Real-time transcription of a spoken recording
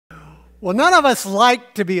Well, none of us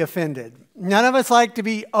like to be offended. None of us like to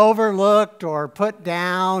be overlooked or put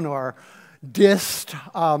down or dissed.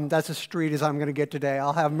 That's as street as I'm going to get today.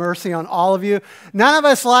 I'll have mercy on all of you. None of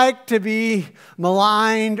us like to be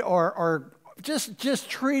maligned or just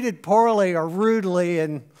treated poorly or rudely,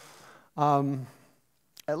 and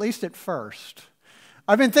at least at first.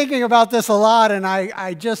 I've been thinking about this a lot, and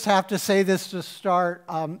I just have to say this to start.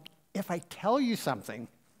 If I tell you something,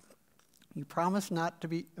 you promise not to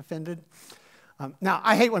be offended? Now,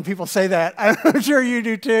 I hate when people say that. I'm sure you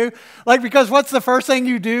do too. Because what's the first thing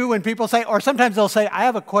you do when people say, or sometimes they'll say, I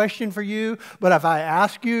have a question for you, but if I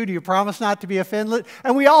ask you, do you promise not to be offended?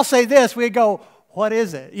 And we all say this. We go, what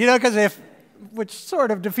is it? Which sort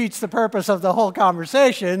of defeats the purpose of the whole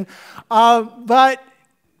conversation. But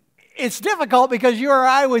it's difficult because you or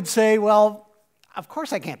I would say, well, of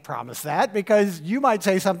course I can't promise that because you might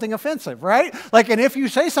say something offensive, right? And if you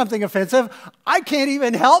say something offensive, I can't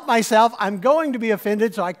even help myself. I'm going to be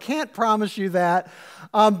offended, so I can't promise you that.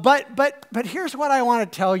 But here's what I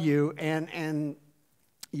want to tell you, and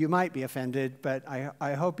you might be offended, but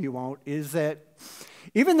I hope you won't, is that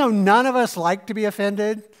even though none of us like to be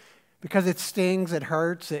offended, because it stings, it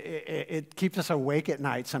hurts, it keeps us awake at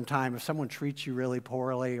night sometimes if someone treats you really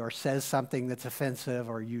poorly or says something that's offensive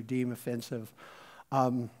or you deem offensive.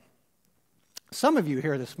 Some of you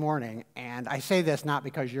here this morning, and I say this not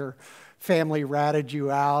because your family ratted you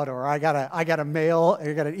out or I got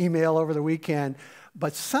an email over the weekend,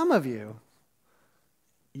 but some of you,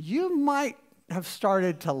 you might have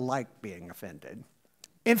started to like being offended.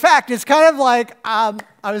 In fact, it's kind of like, I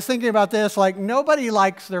was thinking about this, nobody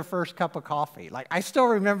likes their first cup of coffee. I still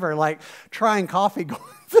remember, trying coffee, going,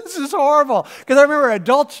 this is horrible. Because I remember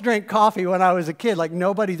adults drink coffee when I was a kid.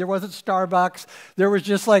 There wasn't Starbucks. There was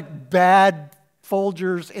just, bad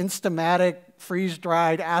Folgers, Instamatic,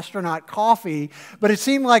 freeze-dried astronaut coffee. But it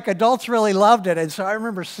seemed like adults really loved it. And so I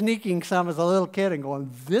remember sneaking some as a little kid and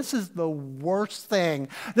going, this is the worst thing.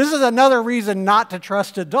 This is another reason not to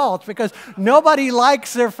trust adults because nobody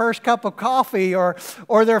likes their first cup of coffee or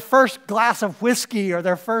their first glass of whiskey or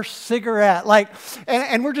their first cigarette.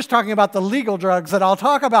 And we're just talking about the legal drugs that I'll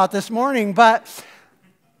talk about this morning. But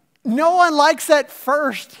no one likes that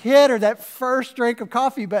first hit or that first drink of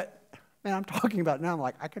coffee. But man, I'm talking about now.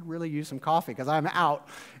 I could really use some coffee because I'm out.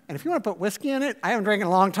 And if you want to put whiskey in it, I haven't drank in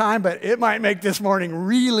a long time, but it might make this morning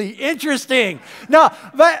really interesting. No,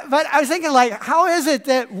 but I was thinking, how is it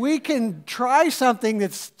that we can try something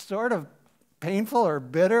that's sort of painful or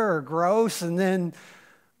bitter or gross and then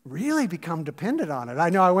really become dependent on it? I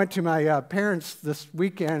know I went to my parents this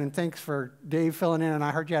weekend, and thanks for Dave filling in, and I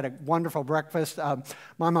heard you had a wonderful breakfast.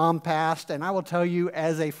 My mom passed, and I will tell you,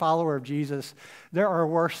 as a follower of Jesus, there are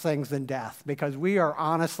worse things than death, because we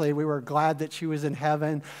were glad that she was in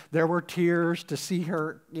heaven. There were tears to see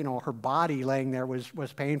her, her body laying there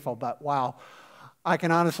was painful, but wow, I can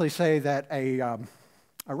honestly say that a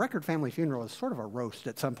record family funeral is sort of a roast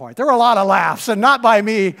at some point. There were a lot of laughs, and not by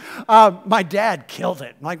me. My dad killed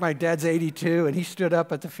it. My dad's 82, and he stood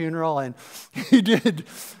up at the funeral, and he did,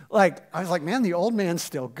 I was like, man, the old man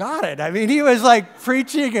still got it. I mean, he was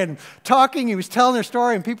preaching and talking. He was telling their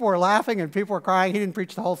story, and people were laughing, and people were crying. He didn't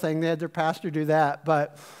preach the whole thing. They had their pastor do that,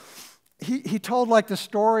 but he told, the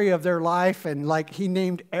story of their life, and, he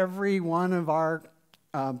named every one of our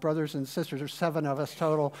brothers and sisters. There's 7 of us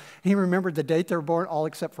total. He remembered the date they were born, all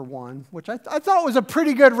except for one, which I thought was a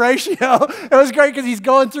pretty good ratio. It was great because he's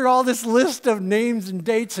going through all this list of names and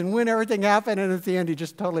dates and when everything happened, and at the end he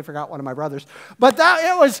just totally forgot one of my brothers. But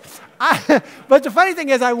but the funny thing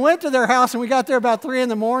is, I went to their house and we got there about 3 in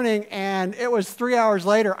the morning, and it was 3 hours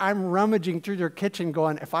later. I'm rummaging through their kitchen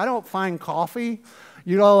going, if I don't find coffee,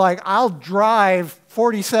 I'll drive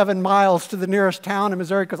 47 miles to the nearest town in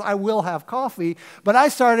Missouri because I will have coffee. But I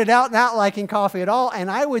started out not liking coffee at all, and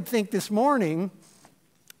I would think this morning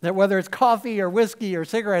that whether it's coffee or whiskey or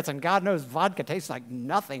cigarettes, and God knows vodka tastes like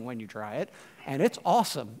nothing when you try it, and it's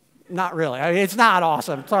awesome. Not really. I mean, it's not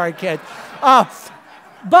awesome. Sorry, kid.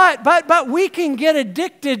 But we can get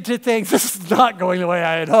addicted to things. This is not going the way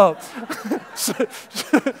I had hoped.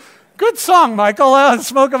 Good song, Michael.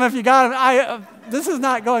 Smoke them if you got them. This is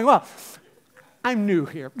not going well. I'm new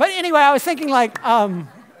here. But anyway, I was thinking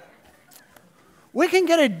we can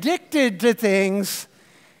get addicted to things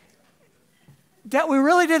that we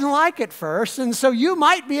really didn't like at first. And so you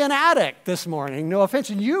might be an addict this morning, no offense.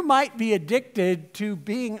 And you might be addicted to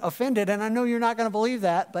being offended. And I know you're not going to believe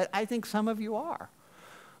that, but I think some of you are.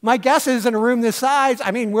 My guess is in a room this size,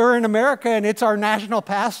 we're in America and it's our national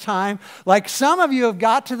pastime. Some of you have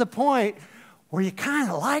got to the point where you kind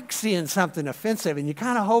of like seeing something offensive and you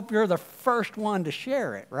kind of hope you're the first one to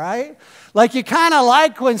share it, right? Like you kind of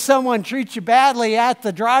like when someone treats you badly at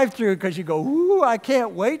the drive-thru because you go, ooh, I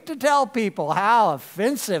can't wait to tell people how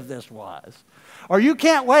offensive this was. Or you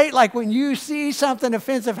can't wait, like when you see something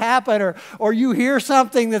offensive happen or you hear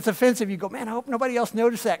something that's offensive, you go, man, I hope nobody else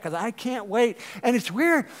noticed that because I can't wait. And it's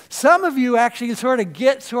weird. Some of you actually sort of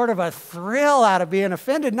get sort of a thrill out of being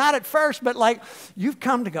offended. Not at first, but like you've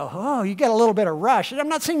come to go, oh, you get a little bit of rush. And I'm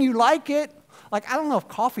not saying you like it. Like, I don't know if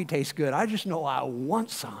coffee tastes good. I just know I want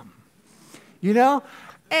some, you know?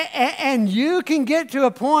 And you can get to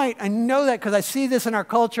a point, I know that because I see this in our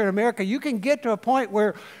culture in America, you can get to a point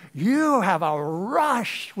where you have a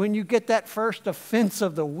rush when you get that first offense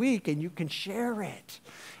of the week and you can share it.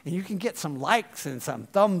 And you can get some likes and some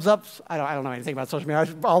thumbs ups. I don't know anything about social media.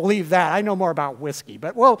 I'll leave that. I know more about whiskey.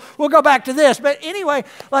 But we'll go back to this. But anyway,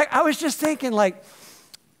 like I was just thinking, like,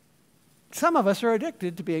 some of us are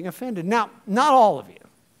addicted to being offended. Now, not all of you.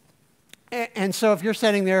 And so if you're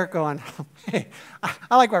sitting there going, hey,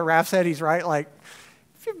 I like what Raph said, he's right. Like,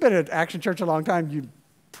 if you've been at Action Church a long time, you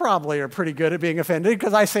probably are pretty good at being offended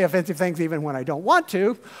because I say offensive things even when I don't want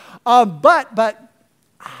to. But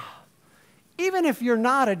even if you're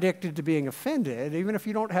not addicted to being offended, even if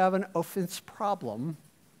you don't have an offense problem,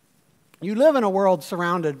 you live in a world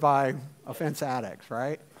surrounded by offense addicts,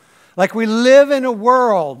 right? Like we live in a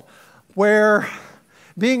world where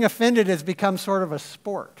being offended has become sort of a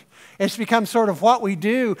sport. It's become sort of what we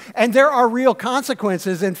do, and there are real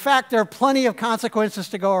consequences. In fact, there are plenty of consequences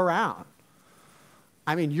to go around.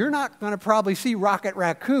 I mean, you're not going to probably see Rocket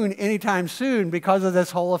Raccoon anytime soon because of this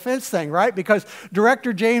whole offense thing, right? Because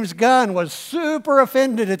director James Gunn was super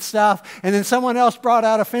offended at stuff, and then someone else brought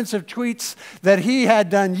out offensive tweets that he had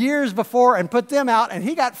done years before and put them out, and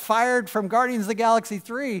he got fired from Guardians of the Galaxy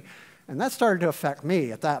 3. And that started to affect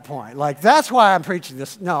me at that point. Like, that's why I'm preaching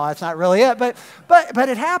this. No, that's not really it. But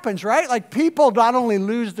it happens, right? Like, people not only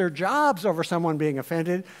lose their jobs over someone being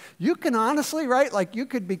offended, you can honestly, right? Like, you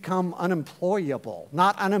could become unemployable.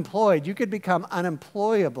 Not unemployed. You could become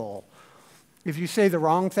unemployable if you say the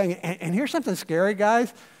wrong thing. And here's something scary,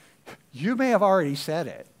 guys. You may have already said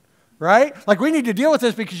it. Right? Like, we need to deal with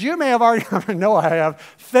this because you may have already, I know I have.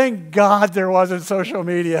 Thank God there wasn't social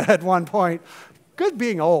media at one point. Good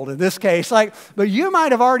being old in this case, like, but you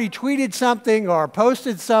might have already tweeted something or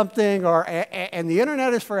posted something, and the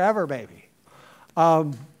internet is forever, baby.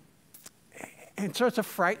 And so it's a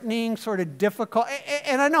frightening, sort of difficult,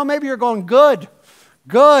 and I know maybe you're going, good.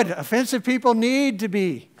 Offensive people need to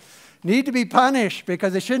be punished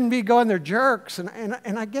because they shouldn't be going, they're jerks, and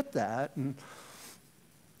I get that.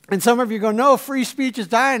 And some of you go, no, free speech is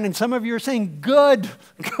dying. And some of you are saying, good.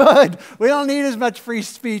 We don't need as much free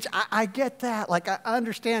speech. I get that. Like, I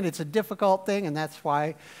understand it's a difficult thing, and that's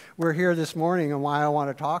why we're here this morning and why I want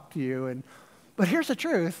to talk to you. But here's the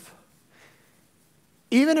truth.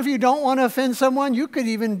 Even if you don't want to offend someone, you could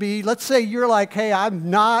even be, let's say you're like, hey, I'm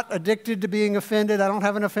not addicted to being offended. I don't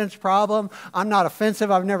have an offense problem. I'm not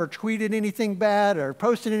offensive. I've never tweeted anything bad or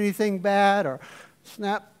posted anything bad or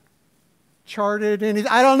charted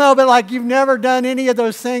anything. I don't know, but like you've never done any of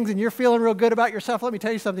those things and you're feeling real good about yourself. Let me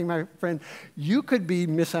tell you something, my friend. You could be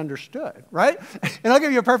misunderstood, right? And I'll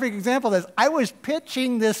give you a perfect example of this. I was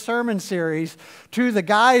pitching this sermon series to the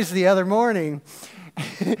guys the other morning,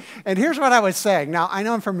 and here's what I was saying. Now, I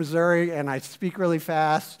know I'm from Missouri and I speak really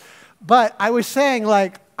fast, but I was saying,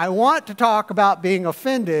 like, I want to talk about being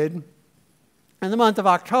offended in the month of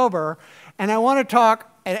October, and I want to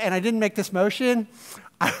talk, and I didn't make this motion,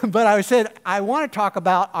 but I said, I want to talk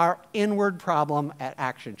about our inward problem at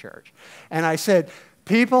Action Church. And I said,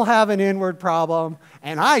 people have an inward problem,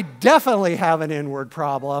 and I definitely have an inward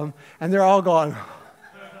problem. And they're all going,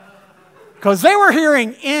 because they were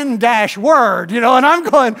hearing in-word, you know, and I'm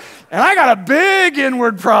going, and I got a big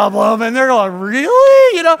inward problem. And they're going,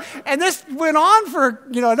 really? You know, and this went on for,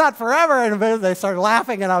 you know, not forever. And they started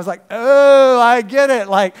laughing, and I was like, oh, I get it.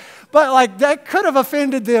 But like that could have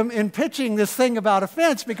offended them in pitching this thing about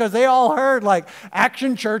offense because they all heard like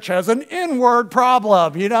Action Church has an inward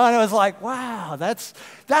problem, you know, and it was like, wow, that's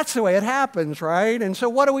the way it happens, right? And so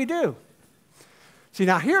what do we do? See,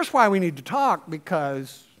 now here's why we need to talk,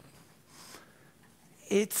 because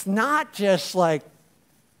it's not just like,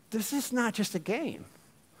 this is not just a game.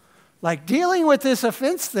 Like dealing with this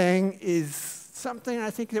offense thing is something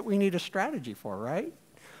I think that we need a strategy for, right?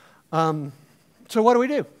 So what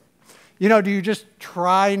do? You know, do you just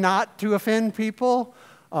try not to offend people?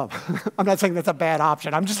 I'm not saying that's a bad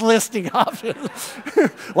option. I'm just listing options.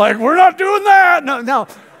 Like, we're not doing that. No.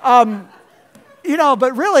 You know,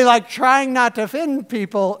 but really, like, trying not to offend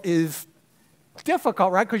people is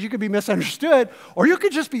difficult, right? Because you could be misunderstood, or you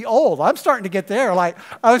could just be old. I'm starting to get there. Like,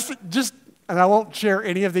 I was just, and I won't share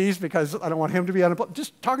any of these because I don't want him to be unemployed.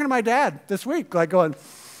 Just talking to my dad this week, like going,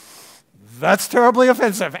 that's terribly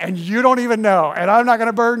offensive, and you don't even know, and I'm not going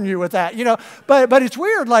to burden you with that, But it's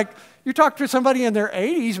weird. Like, you talk to somebody in their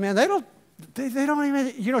 80s, man, they don't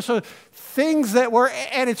even, so things that were,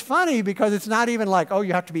 and it's funny because it's not even like, oh,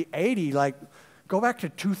 you have to be 80. Like, go back to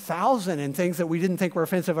 2000 and things that we didn't think were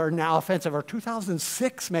offensive are now offensive, or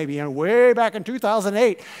 2006 maybe, and way back in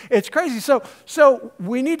 2008. It's crazy. So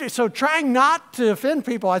we need to, so trying not to offend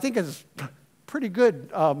people, I think, is pretty good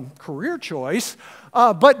career choice,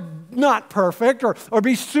 but not perfect, or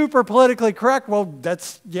be super politically correct. Well,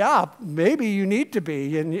 maybe you need to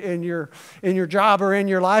be in your job or in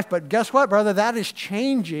your life, but guess what, brother? That is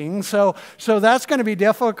changing, so that's going to be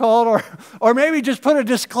difficult, or maybe just put a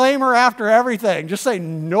disclaimer after everything. Just say,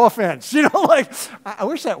 no offense. Like, I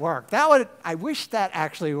wish that worked. I wish that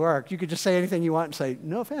actually worked. You could just say anything you want and say,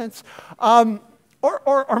 no offense.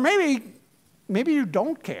 Or maybe you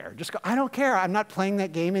don't care. Just go, I don't care. I'm not playing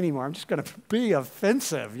that game anymore. I'm just going to be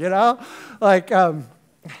offensive, Like, and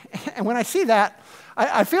when I see that,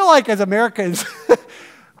 I feel like as Americans,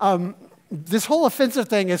 this whole offensive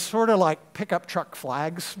thing is sort of like pickup truck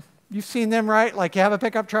flags. You've seen them, right? Like, you have a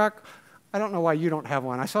pickup truck. I don't know why you don't have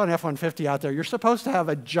one. I saw an F-150 out there. You're supposed to have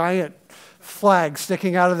a giant flag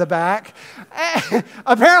sticking out of the back.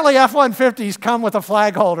 Apparently, F-150s come with a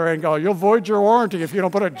flag holder and go, you'll void your warranty if you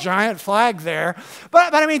don't put a giant flag there.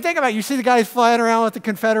 But I mean, think about it. You see the guys flying around with the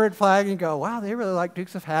Confederate flag and go, wow, they really like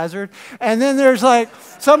Dukes of Hazzard. And then there's like,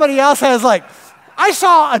 somebody else has like, I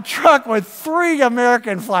saw a truck with 3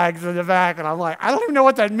 American flags in the back, and I'm like, I don't even know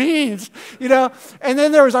what that means, And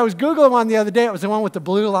then I was Googling one the other day. It was the one with the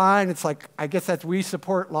blue line. It's like, I guess that's we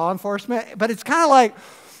support law enforcement. But it's kind of like,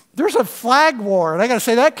 there's a flag war, and I got to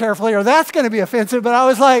say that carefully, or that's going to be offensive. But I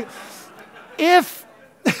was like, if,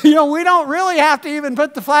 we don't really have to even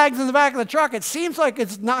put the flags in the back of the truck. It seems like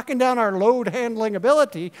it's knocking down our load handling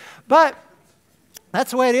ability, but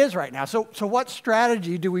that's the way it is right now. So what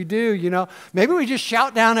strategy do we do? Maybe we just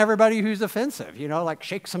shout down everybody who's offensive, like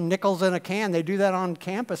shake some nickels in a can. They do that on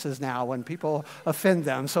campuses now when people offend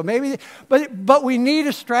them. So maybe, but we need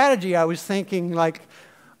a strategy. I was thinking like,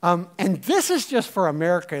 and this is just for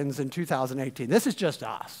Americans in 2018. This is just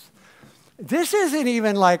us. This isn't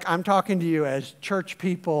even like I'm talking to you as church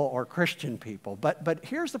people or Christian people, but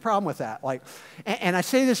here's the problem with that. Like, and I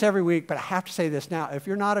say this every week, but I have to say this now. If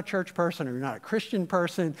you're not a church person or you're not a Christian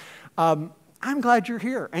person, I'm glad you're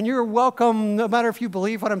here, and you're welcome no matter if you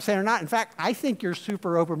believe what I'm saying or not. In fact, I think you're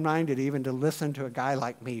super open-minded even to listen to a guy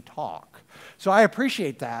like me talk. So I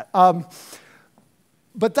appreciate that.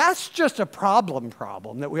 But that's just a problem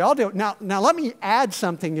that we all do. Now let me add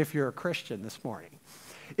something if you're a Christian this morning.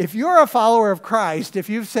 If you're a follower of Christ, if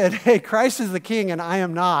you've said, hey, Christ is the king and I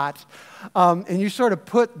am not, and you sort of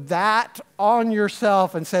put that on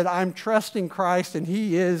yourself and said, I'm trusting Christ and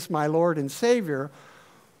he is my Lord and Savior,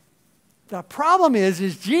 the problem is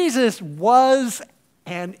Jesus was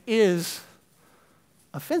and is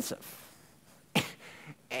offensive.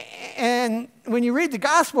 And when you read the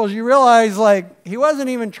Gospels, you realize, like, he wasn't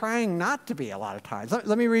even trying not to be a lot of times.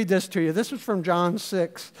 Let me read this to you. This was from John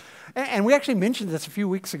 6. And we actually mentioned this a few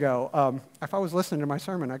weeks ago. If I was listening to my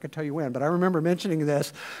sermon, I could tell you when, but I remember mentioning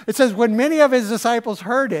this. It says, when many of his disciples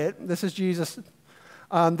heard it, this is Jesus,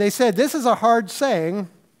 they said, this is a hard saying.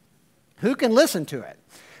 Who can listen to it?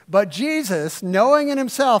 But Jesus, knowing in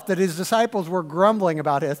himself that his disciples were grumbling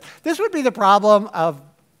about this would be the problem of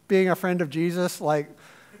being a friend of Jesus. Like,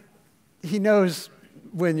 he knows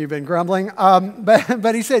when you've been grumbling.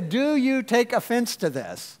 But he said, do you take offense to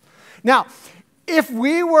this? Now, if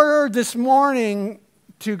we were this morning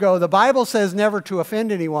to go, the Bible says never to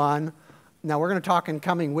offend anyone. Now, we're going to talk in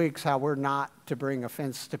coming weeks how we're not to bring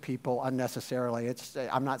offense to people unnecessarily.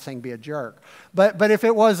 I'm not saying be a jerk. But if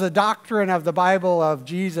it was a doctrine of the Bible of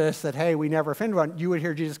Jesus that, hey, we never offend one, you would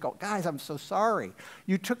hear Jesus go, guys, I'm so sorry.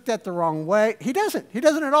 You took that the wrong way. He doesn't. He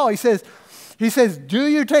doesn't at all. He says, do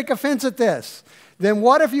you take offense at this? Then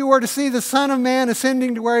what if you were to see the Son of Man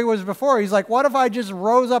ascending to where he was before? He's like, what if I just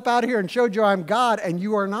rose up out of here and showed you I'm God and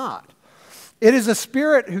you are not? It is a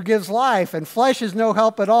spirit who gives life, and flesh is no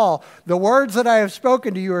help at all. The words that I have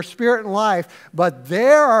spoken to you are spirit and life, but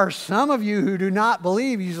there are some of you who do not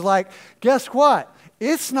believe. He's like, guess what?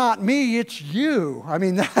 It's not me, it's you. I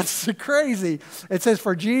mean, that's crazy. It says,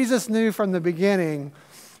 for Jesus knew from the beginning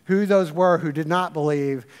who those were who did not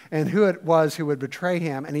believe and who it was who would betray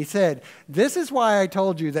him. And he said, this is why I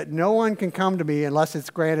told you that no one can come to me unless it's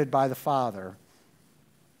granted by the Father.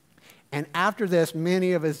 And after this,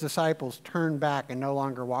 many of his disciples turned back and no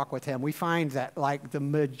longer walk with him. We find that like the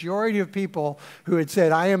majority of people who had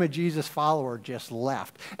said, I am a Jesus follower, just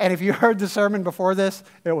left. And if you heard the sermon before this,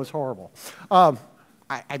 it was horrible. I'm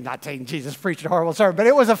not saying Jesus preached a horrible sermon, but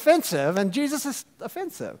it was offensive, and Jesus is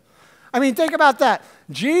offensive. I mean, think about that.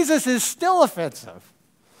 Jesus is still offensive.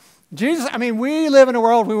 We live in a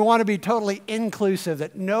world where we want to be totally inclusive,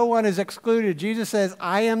 that no one is excluded. Jesus says,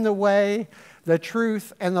 I am the way, the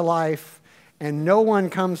truth, and the life, and no one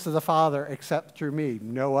comes to the Father except through me.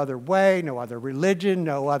 No other way, no other religion,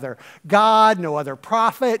 no other God, no other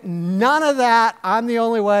prophet, none of that. I'm the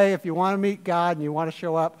only way. If you want to meet God and you want to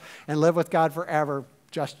show up and live with God forever,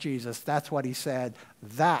 just Jesus. That's what he said.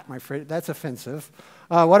 That, my friend, that's offensive.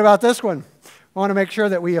 What about this one? I want to make sure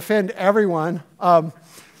that we offend everyone.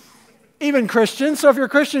 Even Christians. So if you're a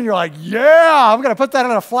Christian, you're like, yeah, I'm going to put that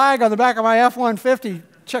on a flag on the back of my F-150.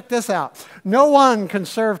 Check this out. No one can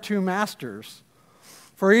serve two masters.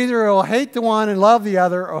 For either he'll hate the one and love the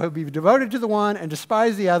other, or he'll be devoted to the one and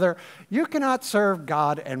despise the other. You cannot serve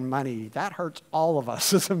God and money. That hurts all of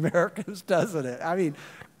us as Americans, doesn't it?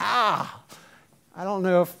 I don't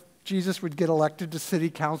know if Jesus would get elected to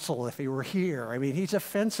city council if he were here. He's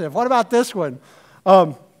offensive. What about this one?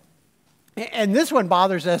 And this one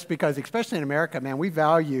bothers us because, especially in America, man, we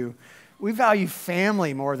value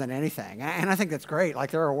family more than anything. And I think that's great.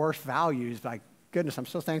 Like, there are worse values. Like, goodness, I'm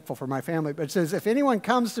so thankful for my family. But it says, if anyone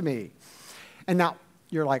comes to me, and now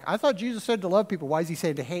you're like, I thought Jesus said to love people. Why is he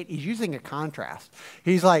saying to hate? He's using a contrast.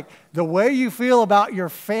 He's like, the way you feel about your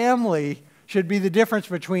family should be the difference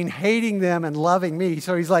between hating them and loving me.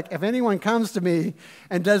 So he's like, if anyone comes to me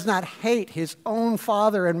and does not hate his own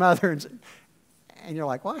father and mother, and you're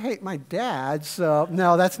like, well, I hate my dad, so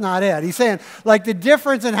no, that's not it. He's saying, like, the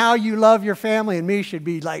difference in how you love your family and me should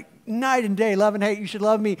be like night and day, love and hate. You should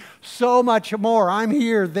love me so much more. I'm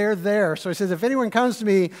here, they're there. So he says, if anyone comes to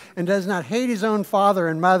me and does not hate his own father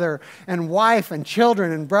and mother and wife and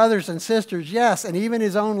children and brothers and sisters, yes, and even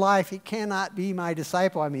his own life, he cannot be my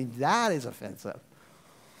disciple. That is offensive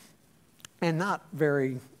and not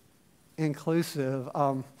very inclusive.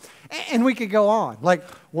 And we could go on. Like,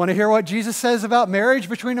 want to hear what Jesus says about marriage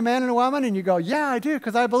between a man and a woman? And you go, yeah, I do,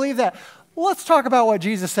 because I believe that. Well, let's talk about what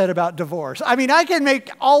Jesus said about divorce. I can make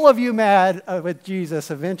all of you mad with Jesus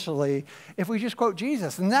eventually if we just quote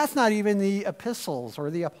Jesus. And that's not even the epistles or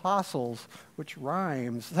the apostles, which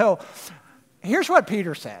rhymes. So here's what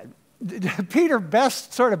Peter said. Peter,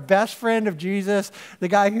 best friend of Jesus, the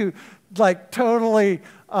guy who totally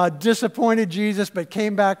disappointed Jesus but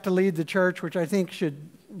came back to lead the church, which I think should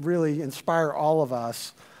really inspire all of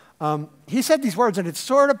us. He said these words, and it's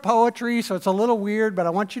sort of poetry, so it's a little weird, but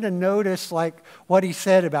I want you to notice what he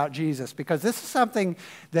said about Jesus, because this is something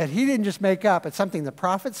that he didn't just make up. It's something the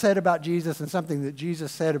prophet said about Jesus and something that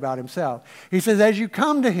Jesus said about himself. He says, as you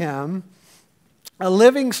come to him, a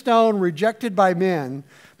living stone rejected by men,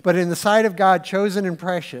 but in the sight of God chosen and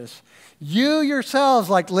precious, you yourselves,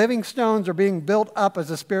 like living stones, are being built up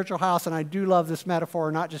as a spiritual house. And I do love this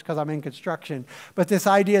metaphor, not just because I'm in construction, but this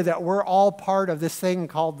idea that we're all part of this thing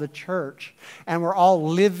called the church. And we're all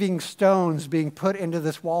living stones being put into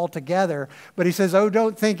this wall together. But he says, oh,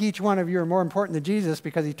 don't think each one of you are more important than Jesus,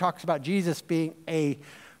 because he talks about Jesus being a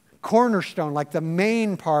cornerstone, like the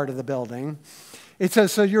main part of the building. It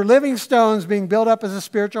says, so you're living stones being built up as a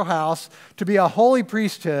spiritual house, to be a holy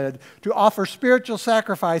priesthood, to offer spiritual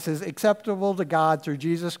sacrifices acceptable to God through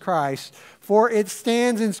Jesus Christ. For it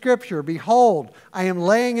stands in Scripture, behold, I am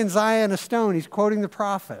laying in Zion a stone. He's quoting the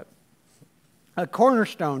prophet. A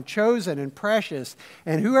cornerstone, chosen and precious,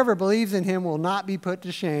 and whoever believes in him will not be put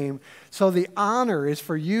to shame. So the honor is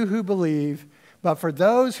for you who believe, but for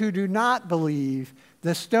those who do not believe,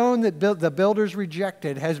 the stone that the builders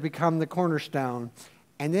rejected has become the cornerstone.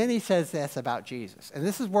 And then he says this about Jesus. And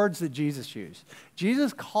this is words that Jesus used.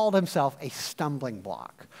 Jesus called himself a stumbling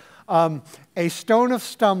block, a stone of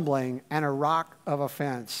stumbling and a rock of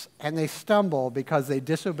offense. And they stumble because they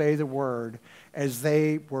disobey the word as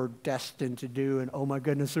they were destined to do. And oh my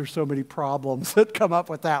goodness, there's so many problems that come up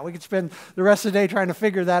with that. We could spend the rest of the day trying to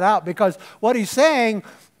figure that out, because what he's saying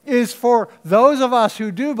is for those of us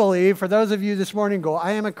who do believe, for those of you this morning go,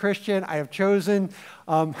 I am a Christian, I have chosen,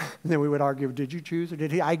 and then we would argue, did you choose or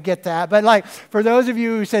did he? I get that. But for those of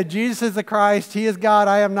you who said Jesus is the Christ, he is God,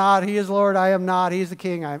 I am not, he is Lord, I am not, he is the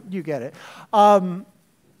King, you get it.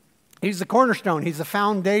 He's the cornerstone, he's the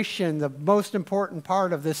foundation, the most important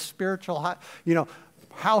part of this spiritual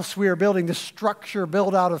house we are building, the structure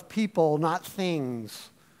built out of people, not things.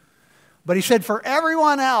 But he said for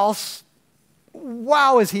everyone else,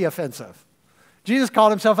 wow, is he offensive. Jesus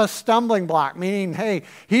called himself a stumbling block, meaning, hey,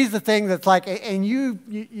 he's the thing that's like, and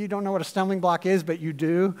you don't know what a stumbling block is, but you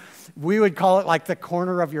do. We would call it like the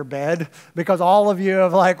corner of your bed, because all of you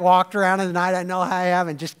have like walked around in the night, I know how I have,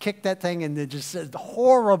 and just kicked that thing, and it just says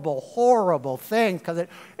horrible, horrible thing, because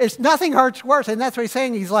it's nothing hurts worse. And that's what he's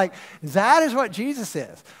saying. He's like, that is what Jesus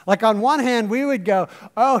is. Like on one hand, we would go,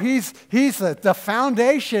 oh, he's the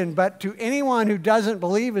foundation, but to anyone who doesn't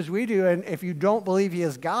believe as we do, and if you don't believe he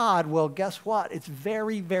is God, well, guess what? It's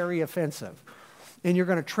very, very offensive. And you're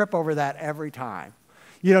going to trip over that every time.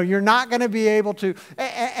 You know, you're not going to be able to,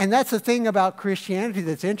 and that's the thing about Christianity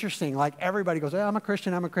that's interesting. Like everybody goes, oh, I'm a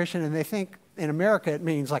Christian, and they think in America it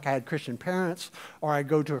means like I had Christian parents or I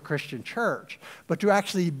go to a Christian church. But to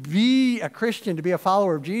actually be a Christian, to be a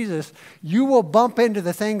follower of Jesus, you will bump into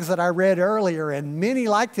the things that I read earlier, and many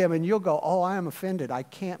like them, and you'll go, oh, I am offended. I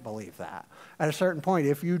can't believe that. At a certain point,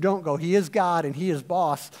 if you don't go, he is God and he is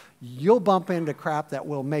boss, you'll bump into crap that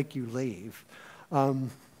will make you leave.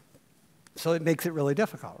 So it makes it really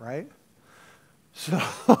difficult, right?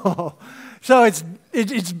 So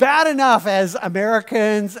it's bad enough as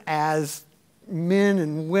Americans, as men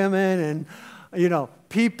and women and, you know,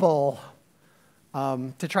 people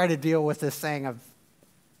to try to deal with this thing of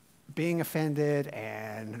being offended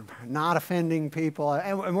and not offending people.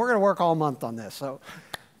 And we're going to work all month on this. So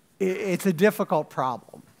it's a difficult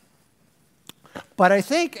problem. But I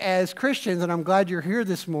think as Christians, and I'm glad you're here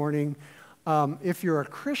this morning, if you're a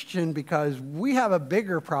Christian, because we have a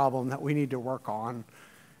bigger problem that we need to work on,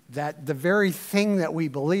 that the very thing that we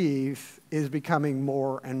believe is becoming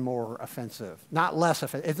more and more offensive. Not less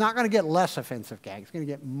offensive. It's not going to get less offensive, gang. It's going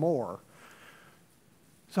to get more.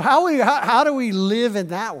 So how do we live in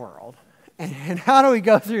that world? And how do we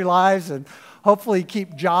go through lives and hopefully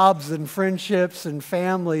keep jobs and friendships and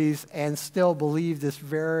families and still believe this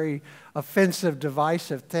very offensive,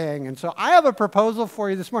 divisive thing? And so I have a proposal for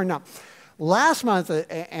you this morning. Now, last month,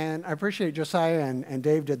 and I appreciate Josiah and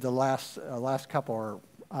Dave did the last couple,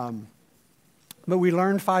 but we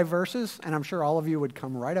learned 5 verses, and I'm sure all of you would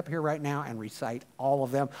come right up here right now and recite all of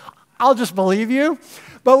them. I'll just believe you.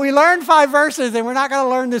 But we learned 5 verses, and we're not going to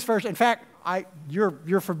learn this verse. In fact,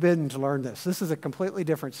 you're forbidden to learn this. This is a completely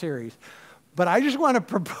different series. But I just want to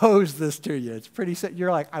propose this to you. It's pretty,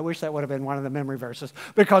 you're like, I wish that would have been one of the memory verses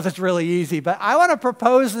because it's really easy. But I want to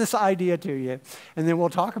propose this idea to you, and then we'll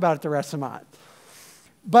talk about it the rest of the month.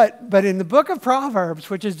 But in the book of Proverbs,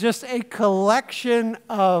 which is just a collection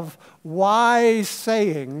of wise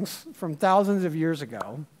sayings from thousands of years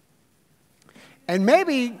ago, and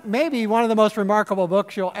maybe one of the most remarkable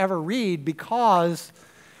books you'll ever read, because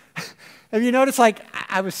have you noticed, like,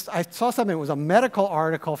 I saw something, it was a medical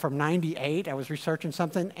article from 98, I was researching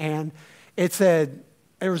something, and it said,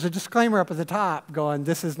 there was a disclaimer up at the top going,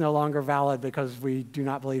 this is no longer valid because we do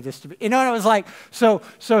not believe this to be, you know, and it was like, so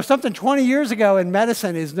something 20 years ago in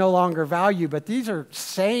medicine is no longer valued, but these are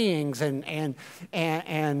sayings and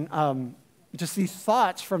just these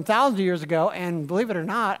thoughts from thousands of years ago, and believe it or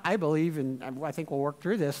not, I believe, and I think we'll work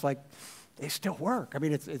through this, like, they still work. I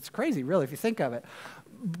mean, it's crazy, really, if you think of it.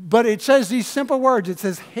 But it says these simple words. It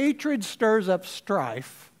says, hatred stirs up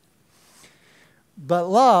strife, but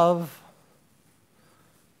love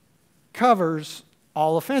covers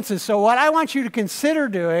all offenses. So what I want you to consider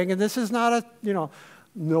doing, and this is not a,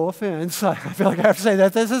 no offense, I feel like I have to say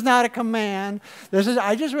that, this is not a command.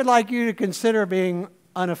 I just would like you to consider being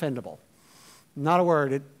unoffendable. Not a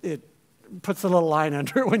word. It puts a little line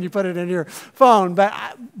under it when you put it in your phone. But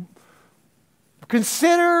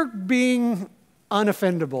consider being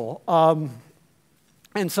unoffendable.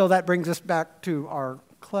 And so that brings us back to our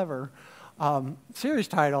clever series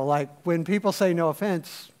title. Like, when people say no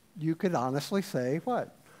offense, you could honestly say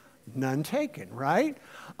what? None taken, right?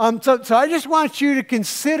 So I just want you to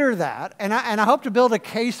consider that, and I hope to build a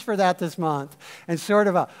case for that this month, and sort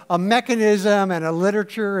of a mechanism and a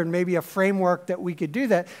literature and maybe a framework that we could do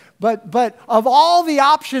that. But of all the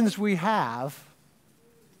options we have,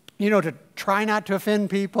 to try not to offend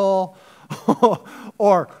people,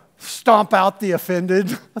 or stomp out the offended.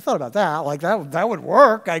 I thought about that. Like, that would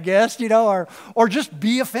work, I guess, or just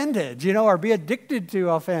be offended, or be addicted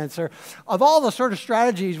to offense, or of all the sort of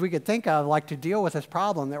strategies we could think of, like, to deal with this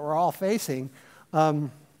problem that we're all facing.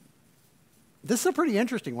 This is a pretty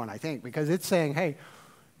interesting one, I think, because it's saying, hey,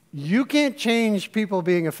 you can't change people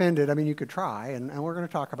being offended. I mean, you could try, and we're going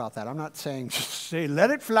to talk about that. I'm not saying just say, let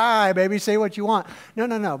it fly, baby, say what you want.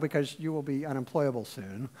 No, because you will be unemployable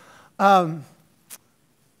soon.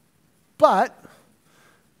 But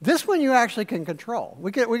this one you actually can control.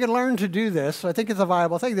 We could learn to do this. So I think it's a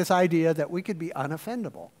viable thing, this idea that we could be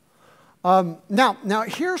unoffendable. Now,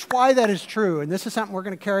 here's why that is true, and this is something we're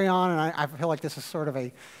going to carry on, and I feel like this is sort of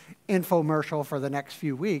a infomercial for the next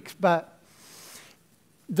few weeks, but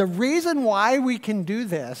the reason why we can do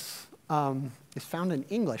this is found in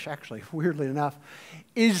English, actually, weirdly enough,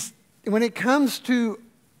 is when it comes to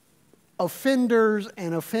offenders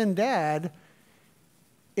and offended,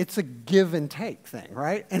 it's a give and take thing,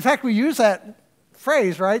 right? In fact, we use that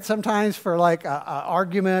phrase, right, sometimes for like an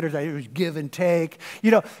argument, or it was give and take,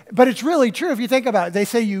 but it's really true if you think about it. They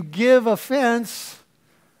say you give offense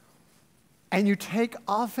and you take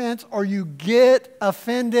offense, or you get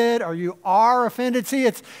offended, or you are offended. See,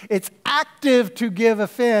 it's active to give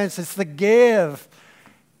offense. It's the give.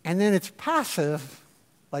 And then it's passive.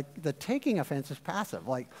 Like the taking offense is passive.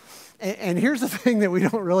 And here's the thing that we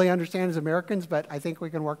don't really understand as Americans, but I think we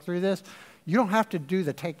can work through this. You don't have to do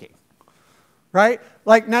the taking. Right?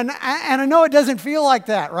 And I know it doesn't feel like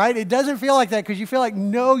that, right? It doesn't feel like that because you feel like,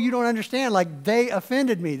 no, you don't understand. Like, they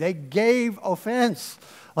offended me. They gave offense.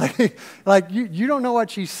 Like you don't know what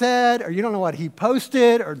she said, or you don't know what he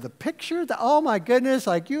posted, or the picture. Oh my goodness!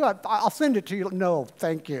 I'll send it to you. No,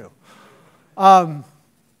 thank you. But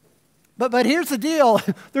here's the deal.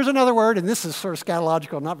 There's another word, and this is sort of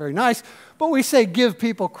scatological, not very nice. But we say give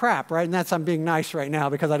people crap, right? And that's I'm being nice right now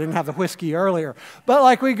because I didn't have the whiskey earlier.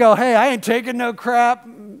 But we go, hey, I ain't taking no crap.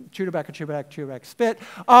 Chew tobacco, chew back, spit.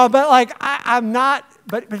 I'm not.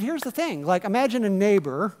 But here's the thing. Imagine a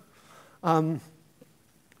neighbor.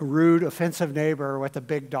 Rude, offensive neighbor with a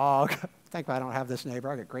big dog. Thankfully, I don't have this neighbor.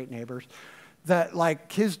 I got great neighbors. That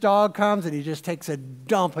his dog comes and he just takes a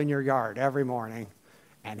dump in your yard every morning,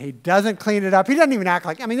 and he doesn't clean it up. He doesn't even act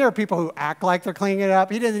like. I mean, there are people who act like they're cleaning it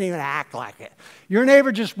up. He doesn't even act like it. Your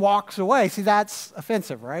neighbor just walks away. See, that's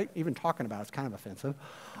offensive, right? Even talking about it's kind of offensive.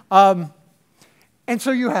 And so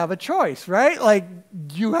you have a choice, right?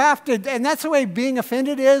 You have to, and that's the way being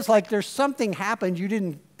offended is. There's something happened you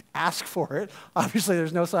didn't ask for it. Obviously,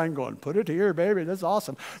 there's no sign going, put it here, baby, that's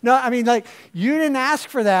awesome. No, I mean, you didn't ask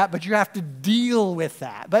for that, but you have to deal with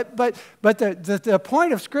that. But the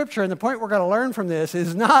point of Scripture, and the point we're going to learn from this,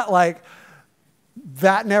 is not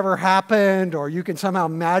that never happened, or you can somehow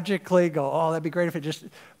magically go, oh, that'd be great if it just,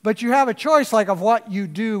 but you have a choice of what you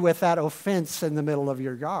do with that offense in the middle of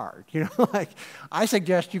your yard. I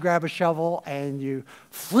suggest you grab a shovel and you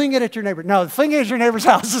fling it at your neighbor. No, fling it at your neighbor's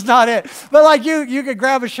house is not it. But you could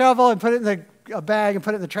grab a shovel and put it in a bag and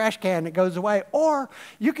put it in the trash can and it goes away. Or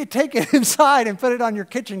you could take it inside and put it on your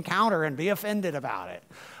kitchen counter and be offended about it.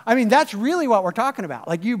 I mean, that's really what we're talking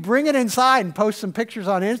about. You bring it inside and post some pictures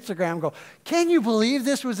on Instagram and go, can you believe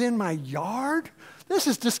this was in my yard? This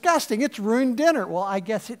is disgusting. It's ruined dinner. Well, I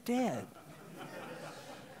guess it did.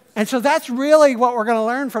 And so that's really what we're going to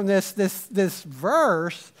learn from this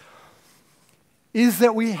verse, is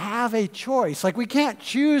that we have a choice. We can't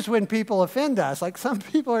choose when people offend us. Some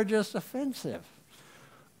people are just offensive.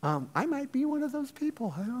 I might be one of those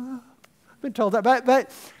people. I don't know. I've been told that.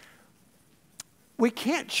 But we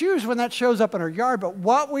can't choose when that shows up in our yard. But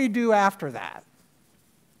what we do after that,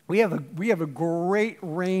 we have a great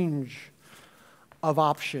range of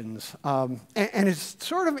options. And it's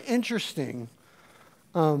sort of interesting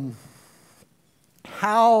how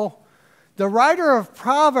the writer of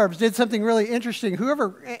Proverbs did something really interesting.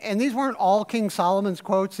 And these weren't all King Solomon's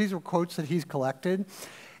quotes. These were quotes that he's collected.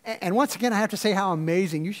 And once again, I have to say how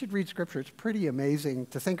amazing. You should read Scripture. It's pretty amazing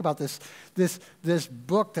to think about this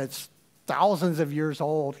book that's thousands of years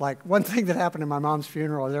old. One thing that happened at my mom's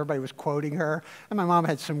funeral is everybody was quoting her, and my mom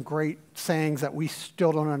had some great sayings that we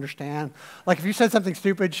still don't understand. If you said something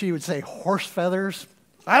stupid, she would say horse feathers.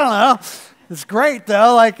 I don't know. It's great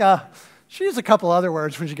though. She used a couple other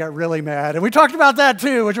words when she got really mad, and we talked about that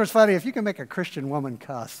too, which was funny. If you can make a Christian woman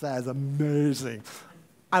cuss, that is amazing.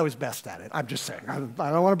 I was best at it. I'm just saying. I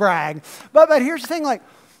don't want to brag, but here's the thing.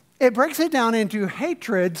 It breaks it down into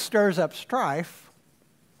hatred stirs up strife.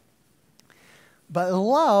 But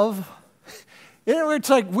love, it's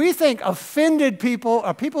we think offended people,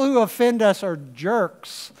 or people who offend us, are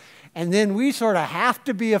jerks. And then we sort of have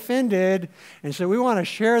to be offended. And so we want to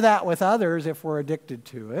share that with others if we're addicted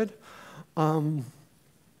to it.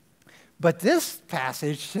 But this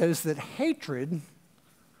passage says that hatred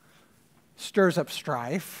stirs up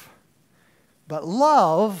strife. But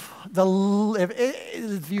love,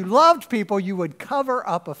 if you loved people, you would cover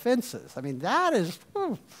up offenses. I mean, that is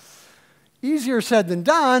easier said than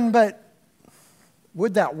done, but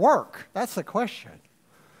would that work? That's the question.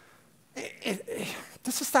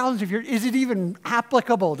 This is thousands of years. Is it even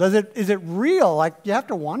applicable? Is it real? You have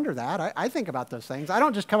to wonder that. I think about those things. I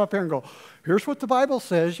don't just come up here and go, here's what the Bible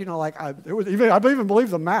says. I even believe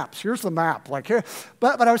the maps. Here's the map. Here.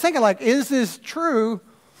 But I was thinking, is this true?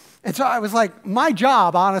 And so I was like, my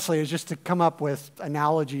job, honestly, is just to come up with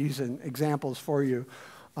analogies and examples for you.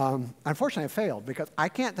 Unfortunately, I failed because I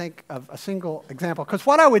can't think of a single example. Because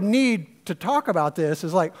what I would need to talk about this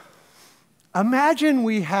is like, imagine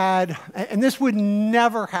we had, and this would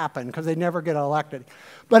never happen because they never get elected,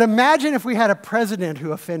 but imagine if we had a president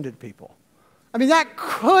who offended people. I mean, that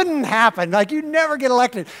couldn't happen. Like, you'd never get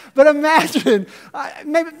elected. But imagine,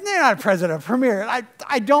 maybe not a president, a premier.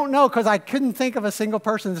 I don't know because I couldn't think of a single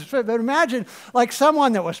person. But imagine, like,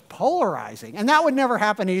 someone that was polarizing. And that would never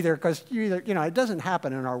happen either because, it doesn't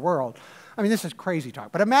happen in our world. I mean, this is crazy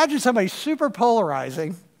talk. But imagine somebody super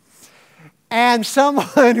polarizing and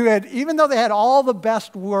someone who had, even though they had all the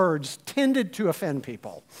best words, tended to offend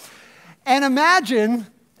people. And imagine...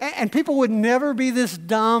 And people would never be this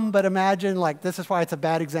dumb, but imagine, like, this is why it's a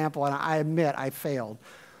bad example, and I admit I failed.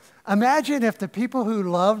 Imagine if the people who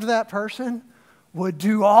loved that person would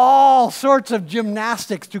do all sorts of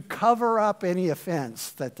gymnastics to cover up any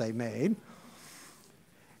offense that they made.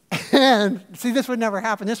 And, see, this would never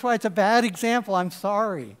happen. This is why it's a bad example. I'm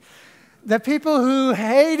sorry. The people who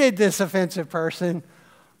hated this offensive person,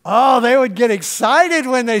 they would get excited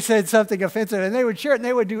when they said something offensive, and they would share it, and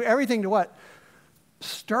they would do everything to what?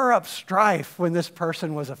 Stir up strife when this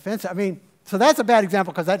person was offensive. I mean, so that's a bad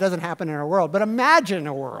example because that doesn't happen in our world. But imagine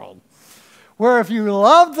a world where if you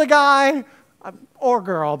loved the guy or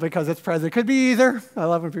girl, because it's president, it could be either. I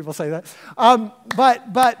love when people say that.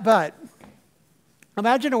 But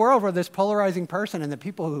imagine a world where this polarizing person and the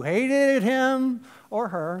people who hated him or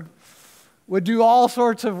her would do all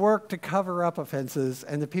sorts of work to cover up offenses,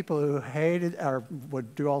 and the people who hated or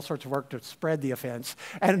would do all sorts of work to spread the offense,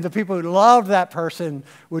 and the people who loved that person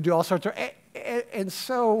would do all sorts of... And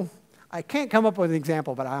so I can't come up with an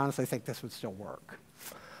example, but I honestly think this would still work.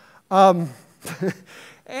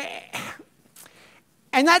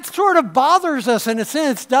 And that sort of bothers us in a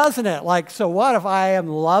sense, doesn't it? Like, so what if I am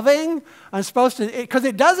loving? I'm supposed to, because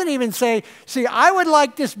it doesn't even say, see, I would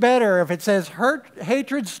like this better if it says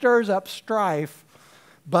hatred stirs up strife,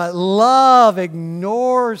 but love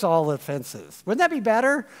ignores all offenses. Wouldn't that be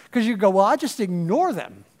better? Because you go, well, I just ignore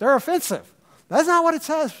them. They're offensive. That's not what it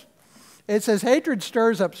says. It says hatred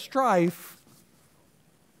stirs up strife,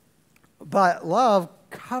 but love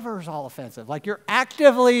covers all offensive. Like, you're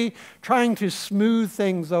actively trying to smooth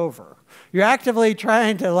things over. You're actively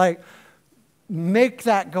trying to, like, make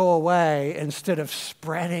that go away instead of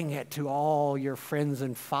spreading it to all your friends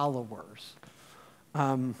and followers.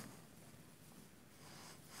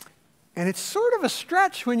 And it's sort of a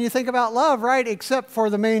stretch when you think about love, right? Except for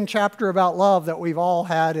the main chapter about love that we've all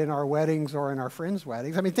had in our weddings or in our friends'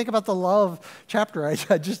 weddings. I mean, think about the love chapter. I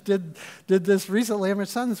just did this recently at my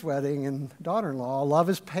son's wedding and daughter-in-law. Love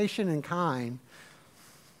is patient and kind.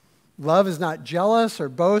 Love is not jealous or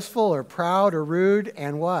boastful or proud or rude.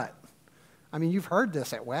 And what? I mean, you've heard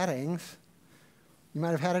this at weddings. You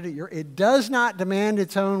might have had it at your... It does not demand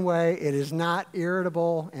its own way. It is not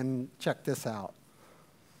irritable. And check this out.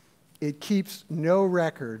 It keeps no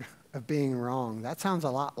record of being wrong. That sounds a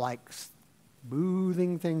lot like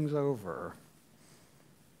smoothing things over.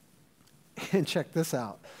 And check this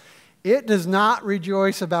out. It does not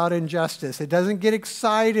rejoice about injustice. It doesn't get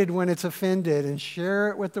excited when it's offended and share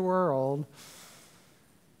it with the world,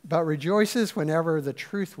 but rejoices whenever the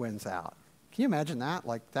truth wins out. Can you imagine that?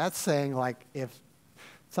 Like, that's saying, like, if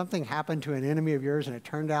something happened to an enemy of yours and it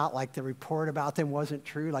turned out like the report about them wasn't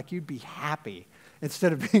true, like, you'd be happy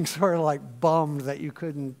instead of being sort of like bummed that you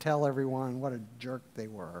couldn't tell everyone what a jerk they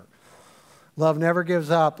were. Love never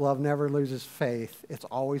gives up. Love never loses faith. It's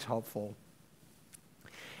always hopeful.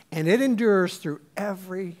 And it endures through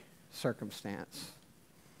every circumstance.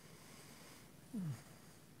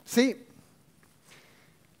 See,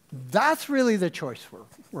 that's really the choice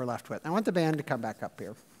we're left with. I want the band to come back up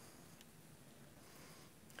here.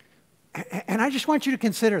 And I just want you to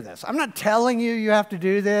consider this. I'm not telling you you have to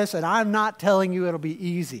do this, and I'm not telling you it'll be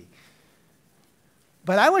easy.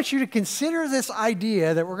 But I want you to consider this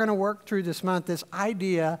idea that we're going to work through this month, this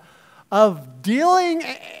idea of dealing,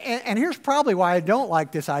 and here's probably why I don't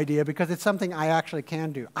like this idea, because it's something I actually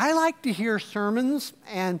can do. I like to hear sermons,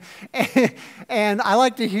 and I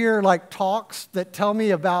like to hear like talks that tell me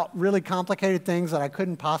about really complicated things that I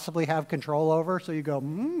couldn't possibly have control over. So you go,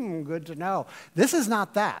 good to know. This is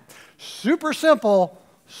not that. Super simple,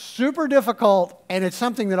 super difficult, and it's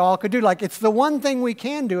something that all could do. Like, it's the one thing we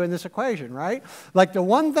can do in this equation, right? Like, the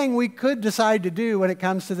one thing we could decide to do when it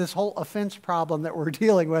comes to this whole offense problem that we're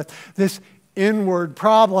dealing with, this inward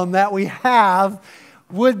problem that we have,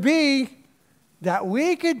 would be that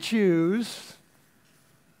we could choose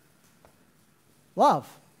love.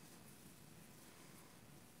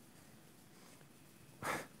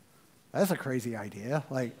 That's a crazy idea.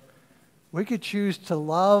 Like, we could choose to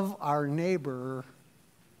love our neighbor,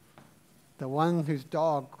 the one whose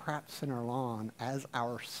dog craps in our lawn, as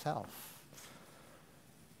ourself.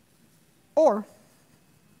 Or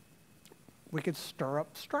we could stir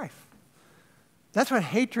up strife. That's what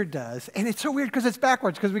hatred does. And it's so weird because it's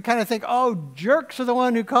backwards, because we kind of think, oh, jerks are the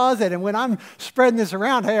one who cause it. And when I'm spreading this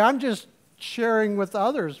around, hey, I'm just sharing with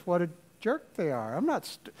others what a jerk they are. I'm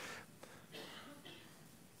not...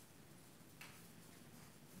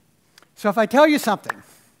 So if I tell you something,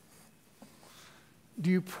 do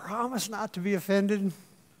you promise not to be offended?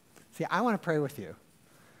 See, I want to pray with you.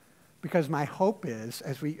 Because my hope is,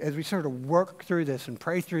 as we sort of work through this and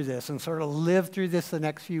pray through this and sort of live through this the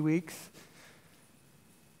next few weeks,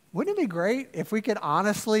 wouldn't it be great if we could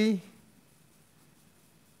honestly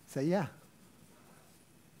say, yeah,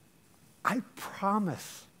 I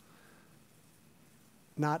promise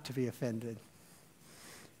not to be offended.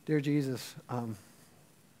 Dear Jesus,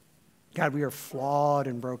 God, we are flawed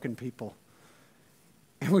and broken people.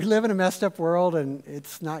 And we live in a messed up world, and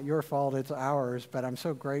it's not your fault, it's ours, but I'm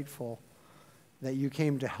so grateful that you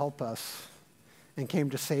came to help us and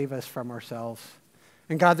came to save us from ourselves.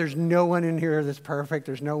 And God, there's no one in here that's perfect.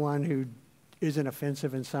 There's no one who isn't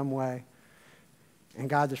offensive in some way. And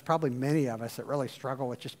God, there's probably many of us that really struggle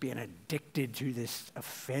with just being addicted to this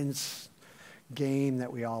offense game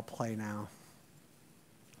that we all play now.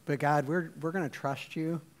 But God, we're going to trust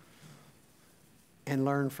you and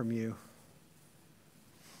learn from you.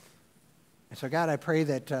 And so, God, I pray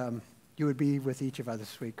that you would be with each of us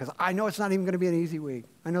this week, because I know it's not even going to be an easy week.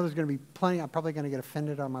 I know there's going to be plenty. I'm probably going to get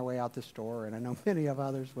offended on my way out this door, and I know many of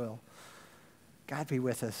others will. God, be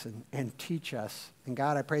with us and teach us. And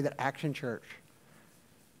God, I pray that Action Church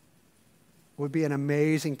would be an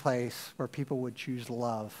amazing place where people would choose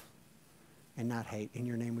love and not hate. In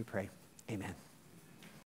your name we pray. Amen.